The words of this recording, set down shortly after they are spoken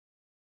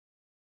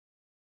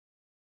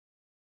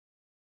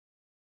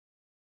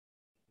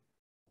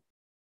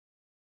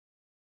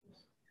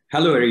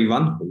Hello,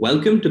 everyone.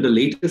 Welcome to the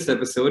latest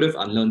episode of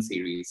Unlearn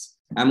series.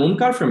 I'm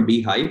Omkar from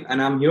Beehive,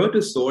 and I'm here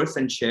to source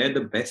and share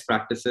the best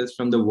practices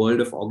from the world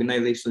of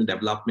organizational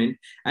development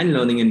and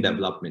learning and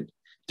development.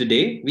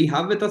 Today, we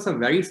have with us a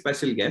very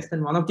special guest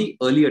and one of the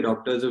early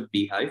adopters of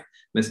Beehive,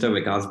 Mr.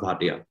 Vikas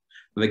Bhatia.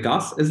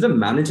 Vikas is the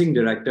managing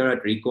director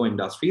at Rieco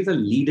Industries, a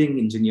leading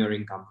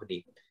engineering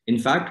company. In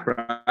fact,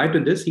 prior to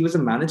this, he was a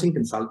managing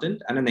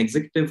consultant and an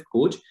executive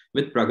coach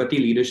with Pragati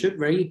Leadership,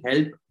 where he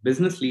helped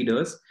business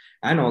leaders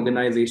and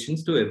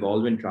organizations to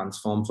evolve and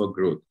transform for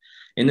growth.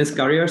 In his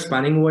career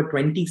spanning over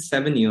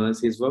 27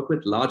 years, he's worked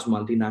with large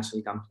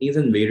multinational companies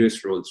in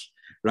various roles,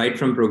 right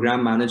from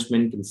program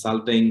management,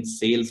 consulting,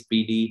 sales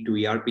PD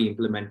to ERP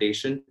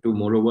implementation to,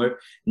 moreover,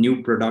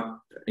 new product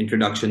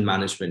introduction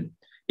management.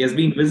 He has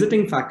been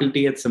visiting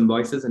faculty at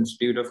Symbiosis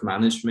Institute of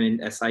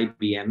Management,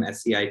 SIBM,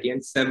 SCIT,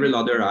 and several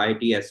other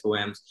IIT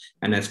SOMs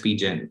and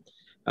SPGen.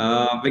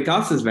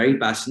 Vikas is very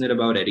passionate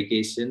about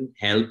education,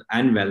 health,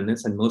 and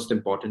wellness, and most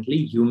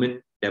importantly,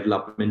 human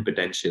development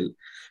potential.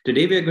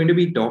 Today, we are going to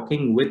be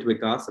talking with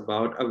Vikas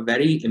about a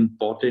very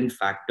important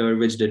factor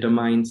which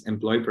determines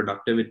employee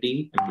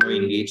productivity, employee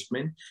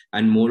engagement,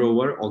 and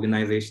moreover,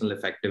 organizational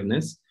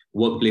effectiveness,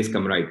 workplace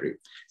camaraderie.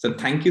 So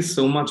thank you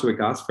so much,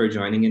 Vikas, for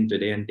joining in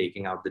today and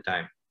taking out the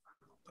time.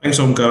 Thanks,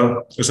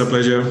 Omkar. It's a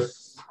pleasure.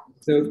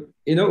 So,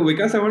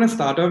 Vikas, I want to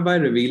start off by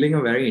revealing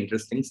a very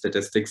interesting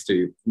statistics to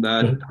you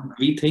that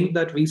we think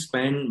that we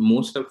spend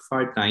most of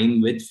our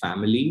time with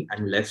family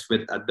and less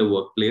with at the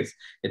workplace.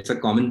 It's a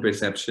common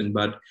perception,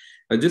 but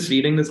just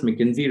reading this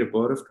McKinsey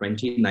report of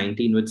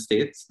 2019, which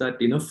states that,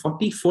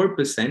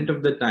 44%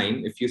 of the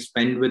time, if you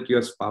spend with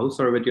your spouse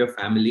or with your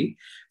family,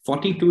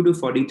 42 to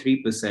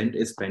 43%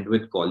 is spent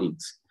with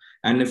colleagues.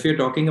 And if you're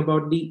talking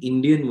about the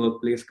Indian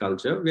workplace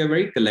culture, we are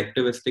very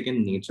collectivistic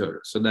in nature.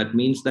 So that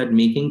means that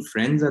making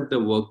friends at the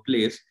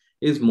workplace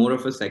is more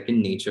of a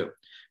second nature.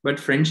 But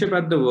friendship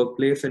at the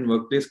workplace and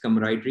workplace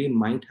camaraderie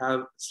might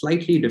have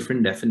slightly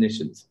different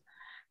definitions.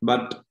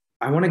 But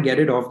I want to get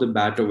it off the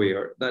bat over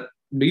here. That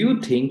do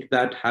you think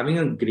that having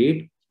a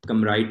great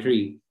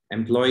camaraderie,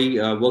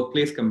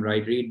 workplace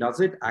camaraderie, does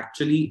it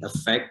actually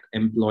affect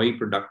employee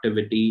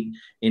productivity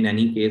in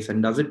any case,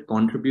 and does it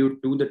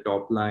contribute to the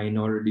top line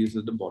or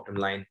reduces the bottom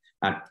line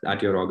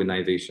at your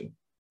organization?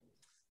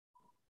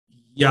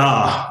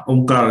 Yeah,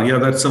 Omkar. Yeah,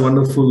 that's a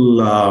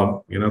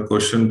wonderful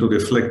question to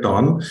reflect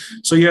on.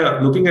 So yeah,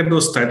 looking at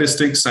those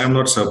statistics, I'm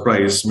not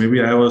surprised.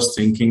 Maybe I was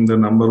thinking the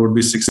number would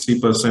be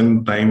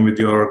 60% time with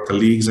your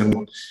colleagues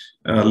and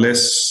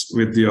less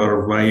with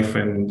your wife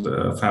and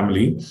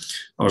family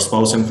or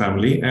spouse and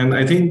family. And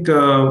I think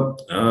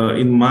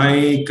in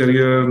my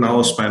career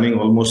now spanning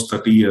almost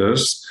 30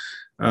 years,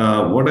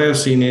 what I have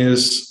seen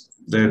is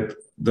that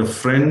the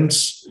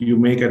friends you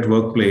make at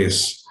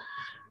workplace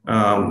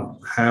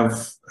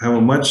have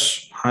a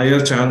much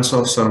higher chance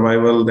of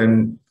survival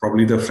than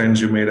probably the friends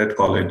you made at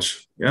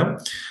college. Yeah,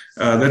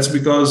 that's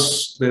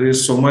because there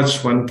is so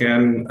much one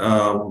can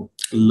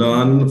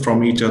learn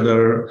from each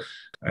other,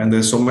 and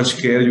there's so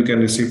much care you can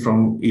receive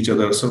from each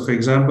other. So, for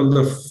example,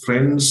 the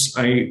friends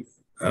I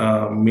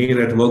made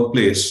at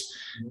workplace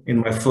in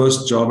my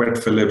first job at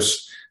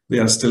Philips, they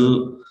are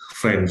still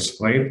friends,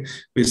 right?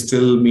 We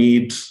still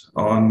meet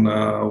on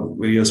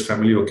various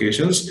family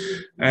occasions,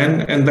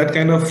 and that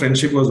kind of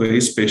friendship was very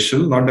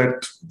special. Not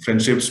that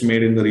friendships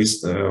made in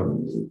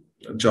the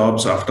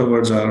jobs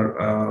afterwards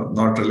are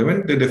not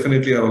relevant; they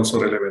definitely are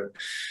also relevant.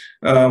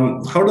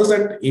 How does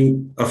that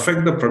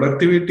affect the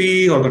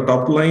productivity or the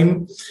top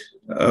line?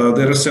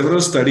 There are several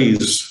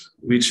studies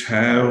which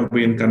have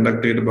been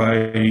conducted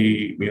by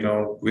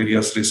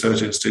various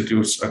research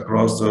institutes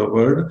across the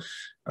world,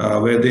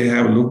 where they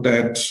have looked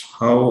at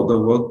how the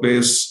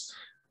workplace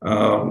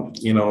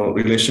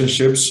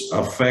relationships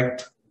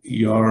affect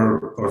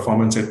your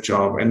performance at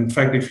job. And in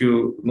fact, if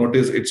you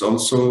notice, it's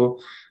also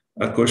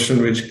a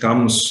question which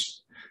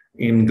comes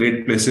in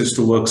Great Places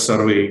to Work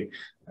survey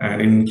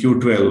and in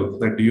Q12,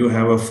 that do you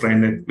have a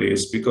friend at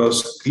place?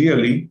 Because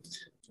clearly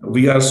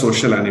we are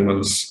social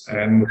animals,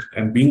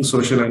 and being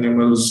social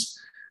animals,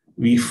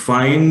 we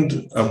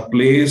find a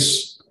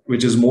place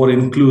which is more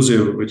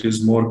inclusive, which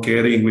is more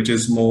caring, which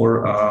is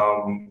more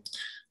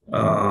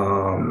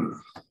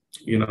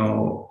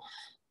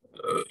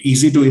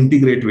easy to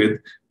integrate with.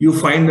 You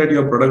find that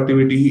your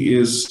productivity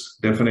is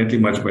definitely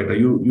much better.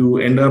 You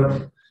end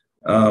up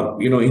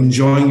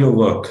enjoying your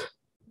work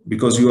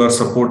because you are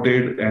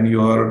supported and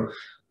you are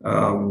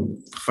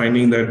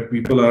finding that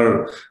people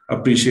are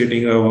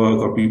appreciating our work,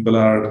 or people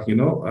are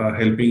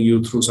helping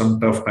you through some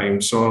tough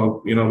times.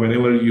 So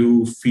whenever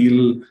you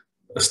feel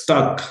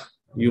stuck,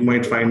 you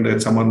might find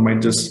that someone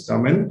might just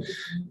come and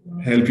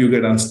help you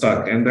get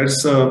unstuck, and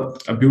that's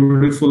a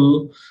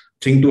beautiful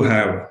thing to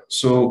have.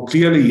 So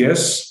clearly,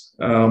 yes,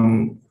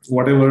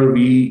 whatever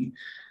we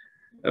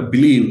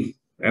believe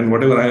and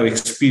whatever I have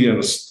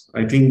experienced,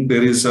 I think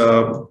there is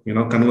a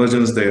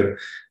convergence there,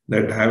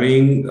 that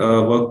having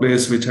a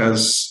workplace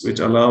which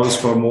allows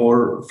for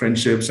more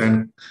friendships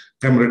and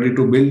camaraderie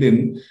to build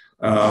in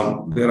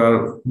there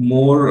are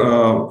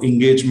more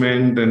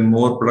engagement and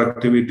more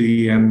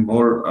productivity and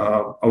more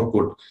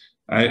output.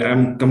 I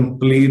am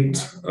bought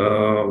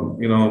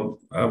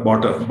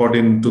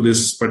into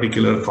this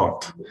particular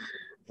thought.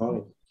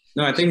 Wow.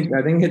 No, I think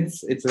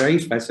it's very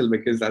special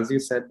because, as you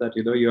said, that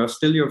you are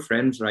still your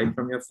friends right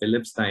from your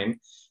Philips time.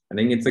 I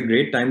think it's a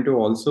great time to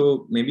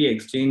also maybe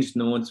exchange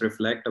notes,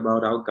 reflect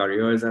about how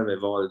careers have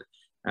evolved,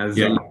 as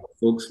a lot of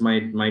folks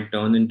might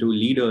turn into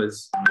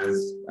leaders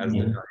as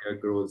the career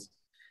grows.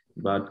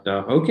 But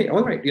okay,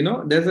 all right.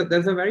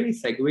 There's a very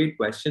segued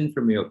question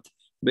from you,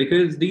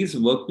 because these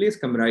workplace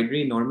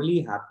camaraderie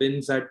normally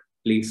happens at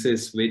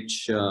places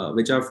which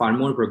are far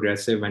more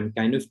progressive and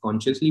kind of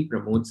consciously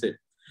promotes it.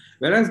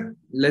 Whereas,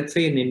 let's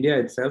say in India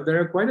itself,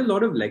 there are quite a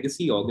lot of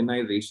legacy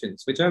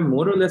organizations which are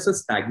more or less a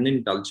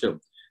stagnant culture.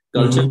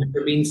 Culture that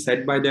have been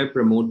set by their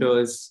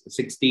promoters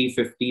 60,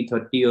 50,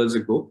 30 years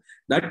ago.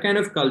 That kind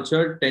of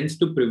culture tends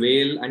to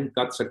prevail and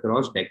cuts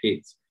across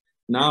decades.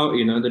 Now,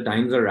 the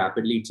times are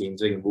rapidly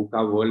changing.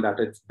 VUCA world at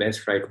its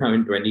best right now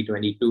in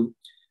 2022.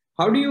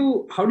 How do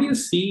you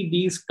see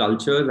these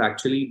cultures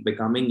actually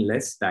becoming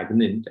less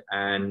stagnant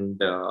and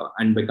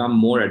become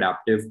more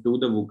adaptive to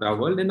the VUCA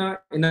world in a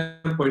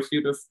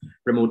pursuit of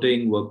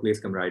promoting workplace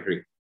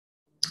camaraderie?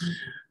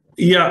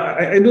 Yeah,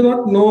 I do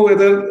not know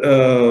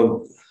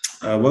whether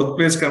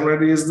workplace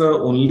camaraderie is the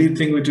only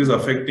thing which is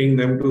affecting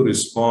them to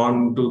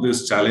respond to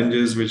these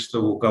challenges which the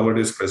VUCA world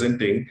is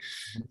presenting.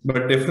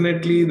 But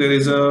definitely there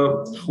is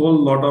a whole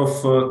lot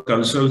of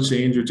cultural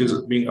change which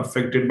is being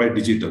affected by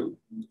digital.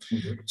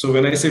 So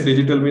when I say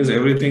digital, means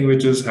everything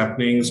which is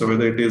happening. So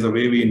whether it is the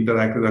way we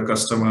interact with our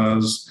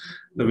customers,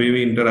 the way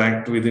we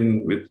interact with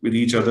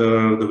each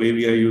other, the way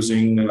we are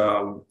using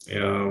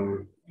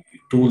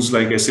tools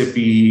like SAP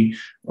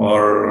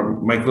or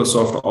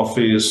Microsoft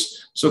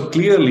Office. So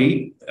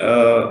clearly,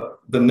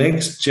 the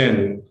next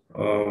gen,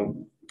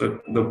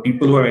 the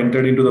people who have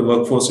entered into the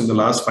workforce in the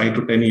last 5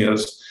 to 10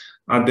 years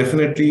are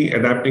definitely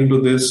adapting to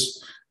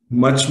this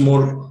much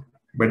more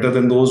better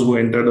than those who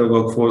entered the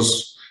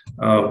workforce,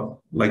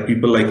 like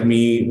people like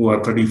me who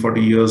are 30,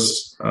 40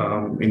 years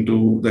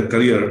into their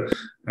career.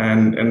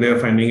 And they're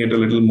finding it a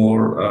little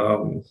more,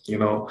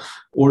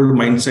 old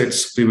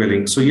mindsets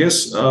prevailing. So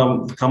yes,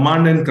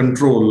 command and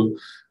control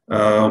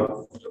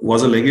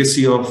was a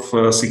legacy of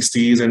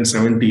 60s and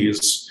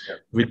 70s,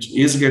 which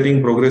is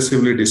getting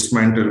progressively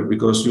dismantled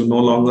because you no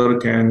longer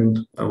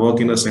can work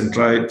in a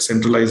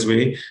centralized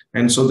way.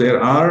 And so there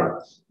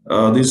are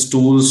these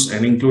tools,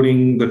 and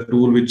including the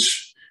tool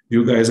which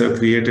you guys have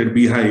created,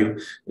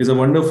 Beehive, is a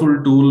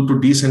wonderful tool to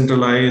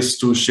decentralize,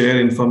 to share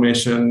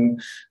information,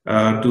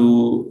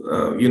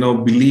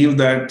 to believe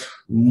that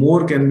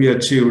more can be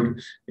achieved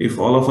if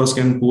all of us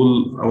can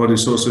pool our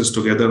resources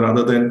together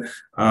rather than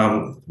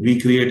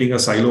recreating a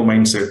silo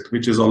mindset,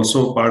 which is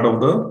also part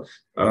of the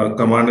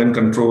command and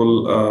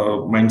control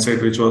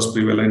mindset which was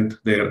prevalent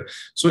there.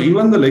 So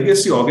even the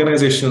legacy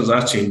organizations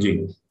are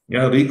changing.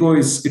 Yeah, Rieco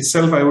is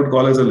itself, I would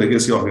call as a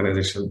legacy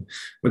organization.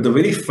 But the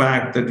very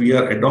fact that we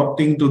are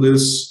adopting to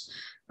this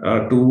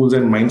tools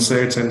and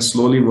mindsets and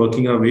slowly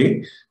working our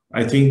way,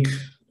 I think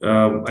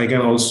I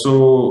can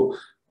also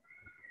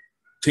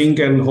think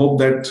and hope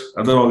that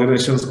other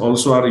organizations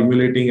also are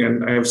emulating.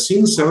 And I have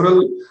seen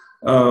several,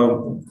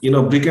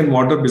 brick and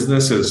mortar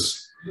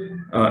businesses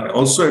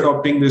also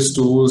adopting these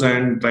tools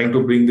and trying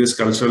to bring this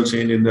cultural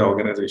change in their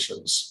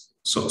organizations.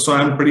 So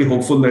I'm pretty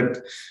hopeful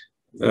that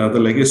the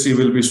legacy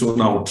will be soon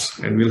out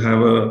and we'll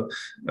have a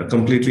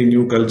completely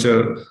new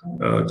culture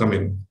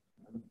coming.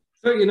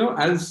 So,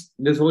 as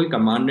this whole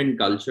command and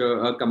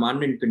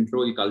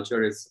control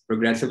culture is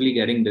progressively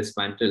getting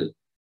dismantled,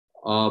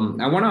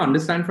 I want to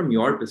understand from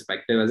your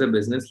perspective as a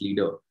business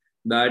leader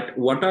that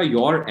what are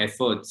your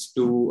efforts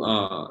to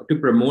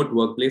promote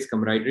workplace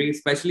camaraderie,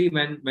 especially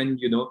when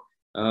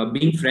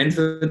being friends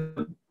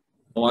with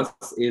boss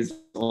is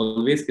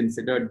always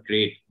considered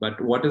great, but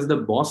what is the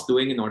boss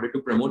doing in order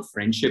to promote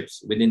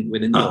friendships within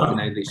the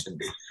organization?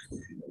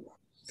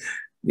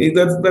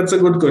 That's a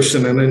good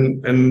question,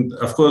 and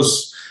of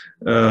course,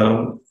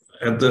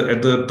 at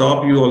the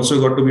top, you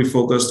also got to be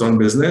focused on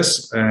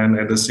business, and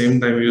at the same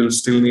time, you'll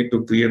still need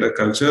to create a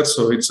culture.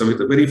 So it's a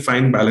very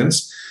fine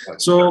balance.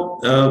 So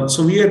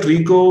we at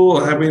Rieco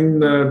have been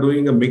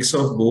doing a mix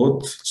of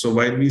both. So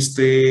while we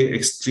stay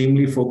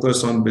extremely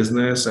focused on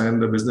business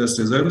and the business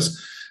results,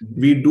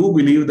 we do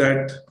believe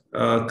that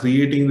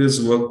creating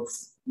this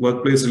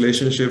workplace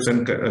relationships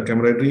and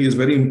camaraderie is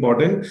very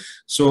important.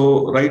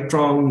 So right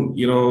from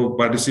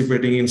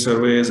participating in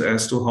surveys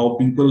as to how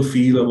people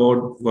feel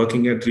about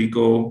working at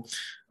Rieco,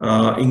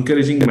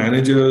 encouraging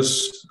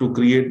managers to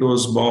create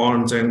those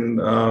bonds and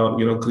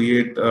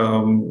create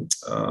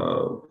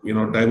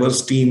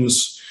diverse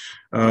teams,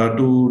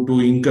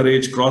 to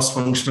encourage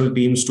cross-functional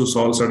teams to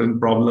solve certain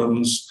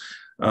problems,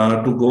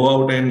 to go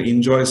out and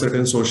enjoy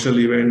certain social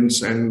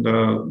events and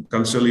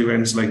cultural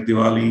events like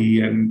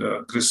Diwali and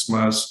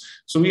Christmas.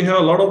 So we have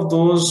a lot of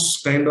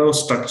those kind of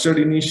structured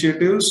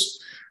initiatives.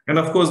 And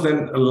of course,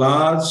 then a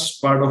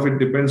large part of it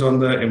depends on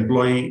the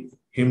employee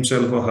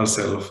himself or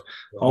herself,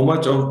 how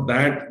much of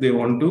that they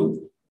want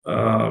to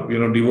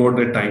devote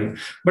their time.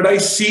 But I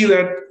see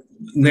that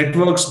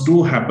networks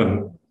do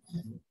happen,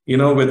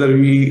 whether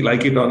we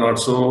like it or not.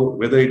 So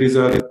whether it is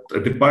a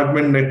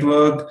department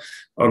network,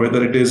 or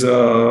whether it is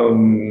a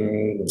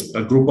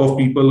group of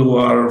people who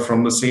are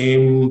from the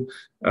same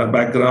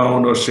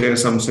background or share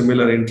some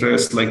similar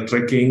interests like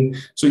trekking.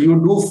 So you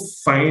do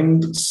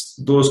find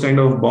those kind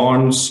of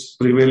bonds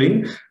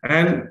prevailing.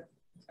 And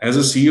as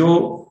a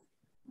CEO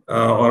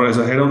or as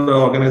a head of the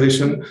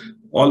organization,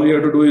 all we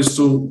have to do is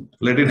to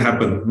let it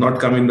happen, not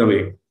come in the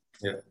way.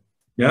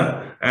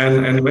 Yeah.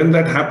 And when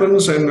that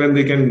happens, and when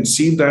they can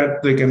see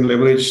that, they can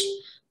leverage,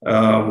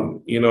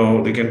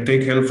 they can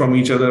take help from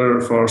each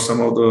other for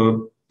some of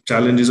the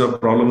challenges or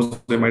problems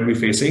they might be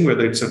facing,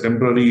 whether it's a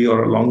temporary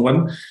or a long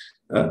one.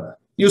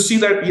 You see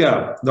that,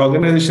 the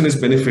organization is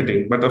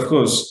benefiting. But of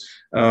course,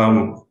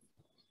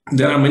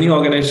 there are many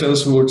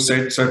organizations who would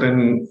set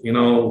certain,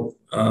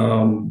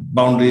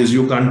 boundaries.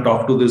 You can't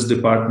talk to this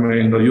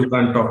department, or you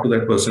can't talk to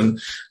that person.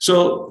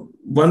 So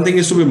one thing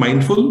is to be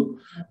mindful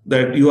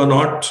that you are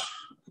not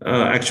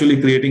actually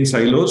creating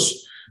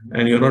silos,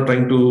 and you're not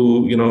trying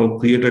to,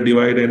 create a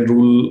divide and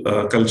rule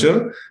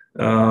culture.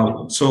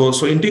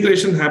 So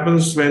integration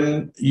happens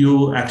when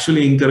you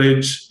actually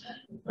encourage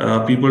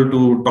people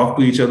to talk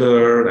to each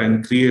other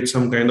and create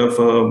some kind of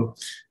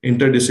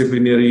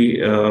interdisciplinary,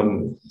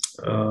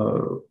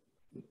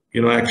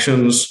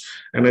 actions.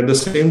 And at the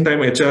same time,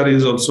 HR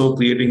is also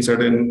creating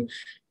certain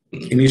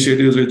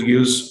initiatives which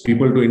gives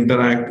people to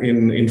interact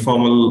in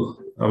informal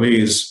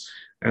ways.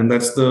 And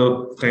that's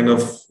the kind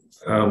of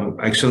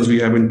actions we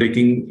have been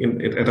taking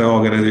at our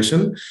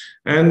organization.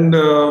 And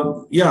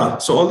so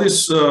all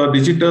these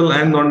digital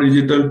and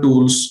non-digital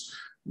tools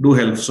do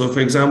help. So for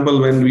example,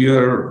 when we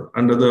are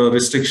under the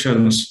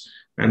restrictions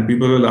and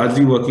people were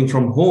largely working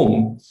from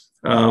home,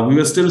 we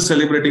were still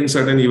celebrating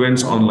certain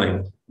events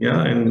online.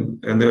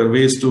 And there are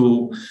ways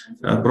to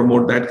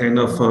promote that kind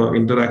of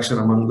interaction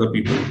among the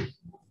people.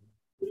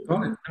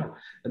 Got it.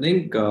 I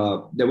think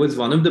there was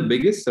one of the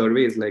biggest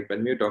surveys, like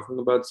when we were talking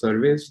about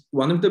surveys,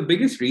 one of the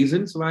biggest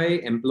reasons why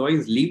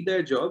employees leave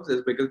their jobs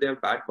is because they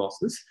have bad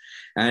bosses.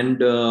 And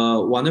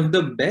one of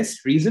the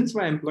best reasons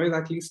why employees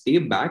actually stay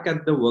back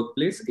at the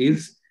workplace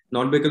is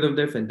not because of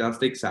their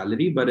fantastic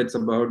salary, but it's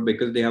about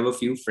because they have a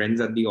few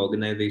friends at the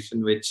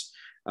organization, which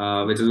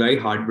is very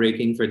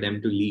heartbreaking for them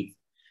to leave.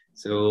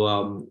 So,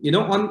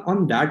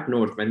 on that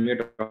note, when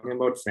we're talking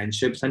about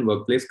friendships and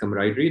workplace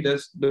camaraderie,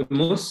 there's the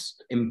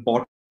most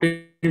important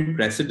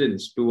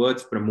precedence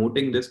towards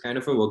promoting this kind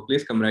of a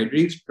workplace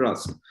camaraderie is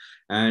trust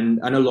and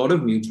a lot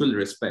of mutual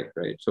respect,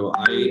 right? So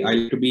I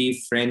like to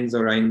be friends,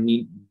 or I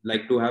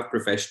like to have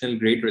professional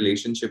great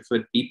relationships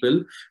with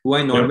people who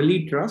I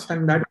normally trust,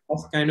 and that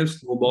kind of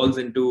snowballs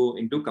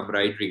into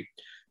camaraderie.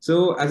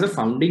 So as a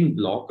founding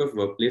block of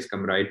workplace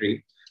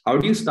camaraderie, how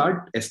do you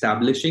start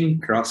establishing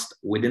trust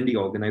within the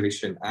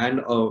organization and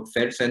a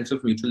fair sense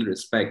of mutual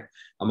respect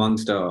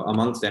amongst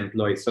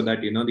employees, so that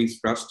these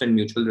trust and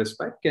mutual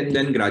respect can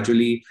then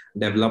gradually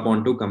develop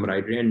onto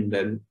camaraderie and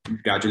then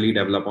gradually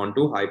develop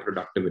onto high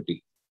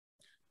productivity?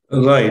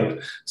 Right.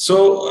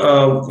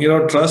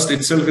 So trust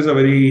itself is a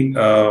very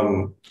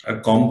a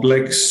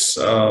complex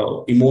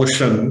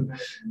emotion,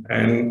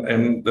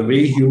 and the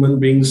way human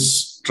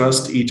beings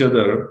trust each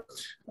other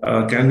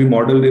can be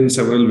modeled in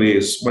several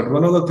ways. But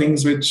one of the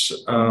things which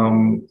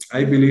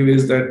I believe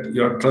is that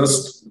your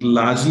trust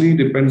largely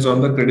depends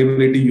on the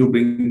credibility you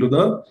bring to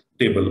the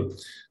table.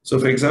 So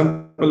for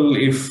example,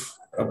 if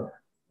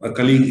a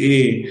colleague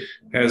A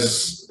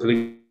has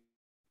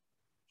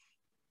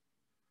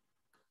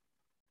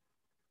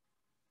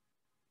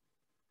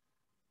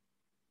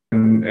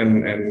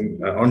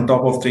and on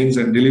top of things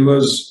and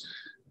delivers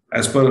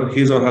as per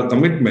his or her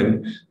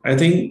commitment, I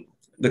think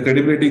the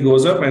credibility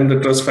goes up and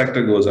the trust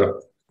factor goes up.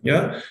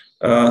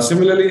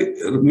 Similarly,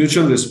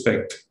 mutual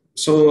respect.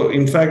 So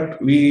in fact,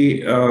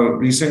 we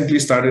recently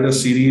started a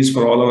series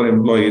for all our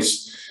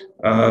employees,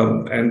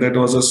 and that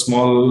was a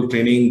small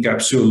training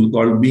capsule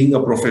called Being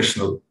a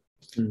Professional.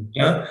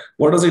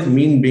 What does it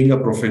mean, being a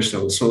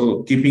professional?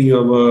 So keeping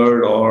your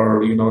word,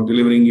 or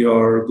delivering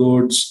your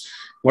goods,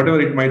 whatever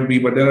it might be.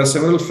 But there are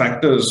several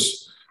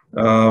factors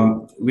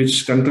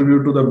which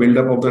contribute to the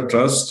buildup of the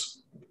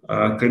trust.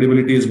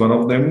 Credibility is one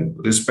of them.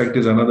 Respect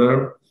is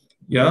another.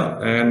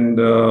 And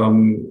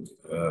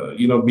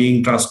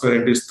being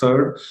transparent is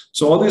third.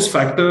 So all these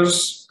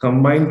factors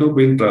combine to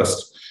build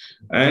trust.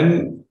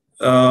 And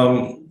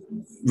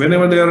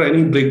whenever there are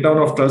any breakdown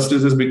of trust,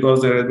 this is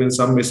because there has been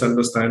some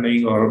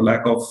misunderstanding or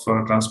lack of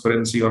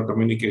transparency or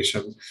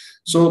communication.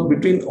 So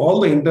between all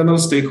the internal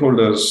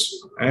stakeholders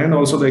and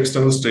also the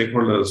external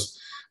stakeholders,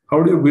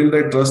 how do you build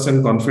that trust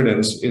and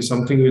confidence is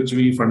something which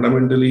we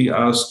fundamentally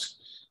ask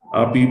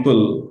our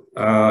people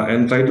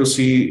and try to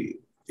see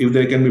if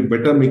there can be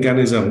better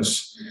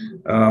mechanisms.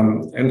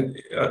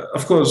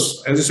 Of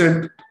course, as I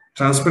said,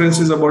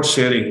 transparency is about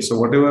sharing. So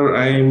whatever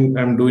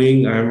I'm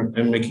doing,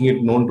 I'm making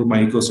it known to my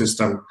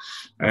ecosystem.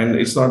 And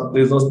there's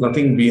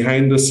nothing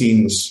behind the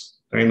scenes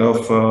kind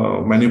of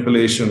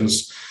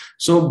manipulations.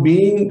 So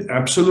being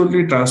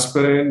absolutely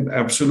transparent,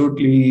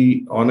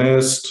 absolutely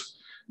honest,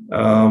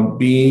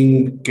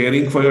 being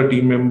caring for your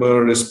team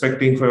member,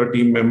 respecting for your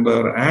team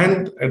member,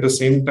 and at the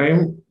same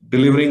time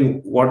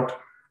delivering what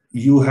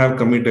you have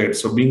committed.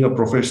 So being a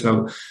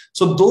professional.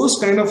 So those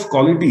kind of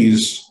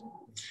qualities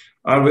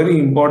are very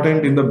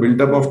important in the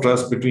build-up of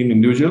trust between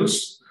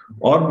individuals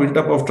or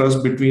build-up of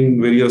trust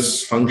between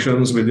various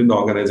functions within the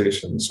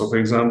organization. So for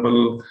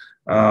example,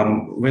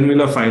 when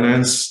will a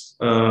finance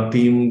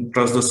team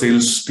trust the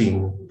sales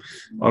team?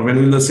 Or when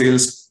will the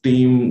sales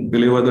team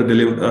deliver the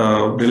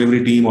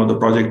delivery team or the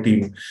project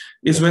team?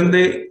 Is when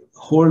they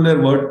hold their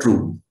word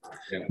true.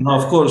 Yeah. Now,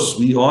 of course,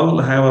 we all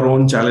have our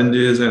own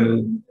challenges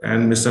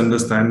and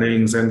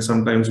misunderstandings, and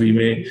sometimes we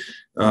may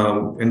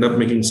end up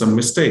making some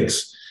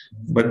mistakes.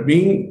 But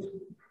being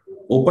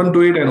open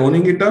to it and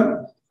owning it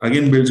up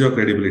again builds your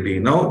credibility.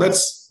 Now,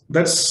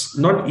 that's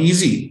not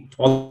easy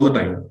all the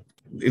time.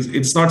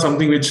 It's not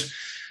something which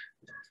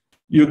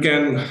you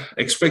can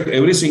expect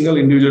every single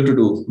individual to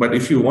do. But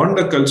if you want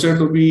the culture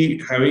to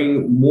be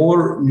having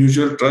more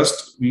mutual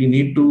trust, we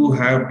need to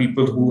have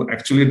people who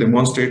actually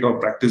demonstrate or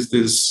practice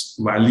these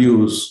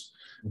values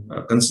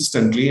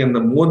consistently. And the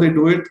more they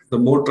do it, the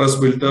more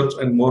trust built up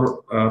and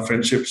more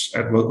friendships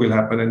at work will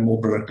happen and more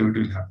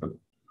productivity will happen.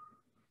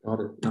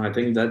 Got it. I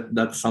think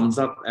that sums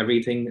up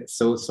everything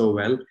so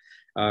well.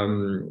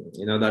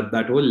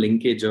 That whole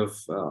linkage of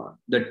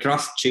the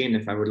trust chain,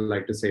 if I would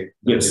like to say.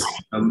 Yes.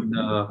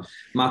 The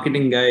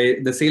marketing guy,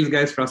 the sales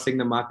guys trusting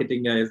the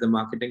marketing guys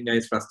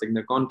trusting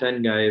the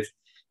content guys,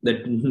 the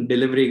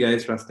delivery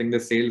guys trusting the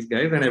sales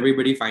guys, and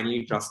everybody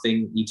finally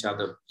trusting each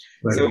other.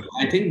 Right. So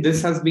I think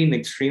this has been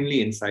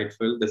extremely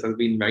insightful. This has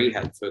been very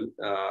helpful.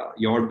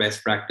 Your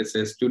best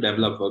practices to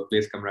develop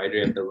workplace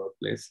camaraderie at the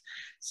workplace.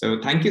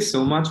 So thank you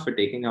so much for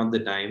taking out the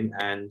time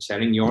and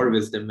sharing your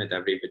wisdom with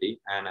everybody.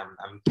 And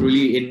I'm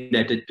truly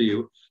indebted to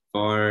you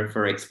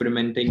for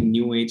experimenting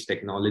new age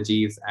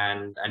technologies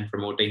and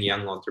promoting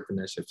young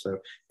entrepreneurship. So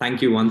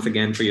thank you once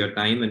again for your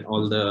time and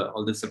all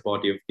the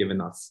support you've given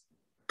us.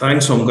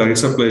 Thanks, Omkar.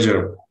 It's a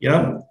pleasure.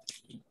 Yeah.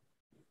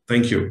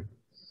 Thank you.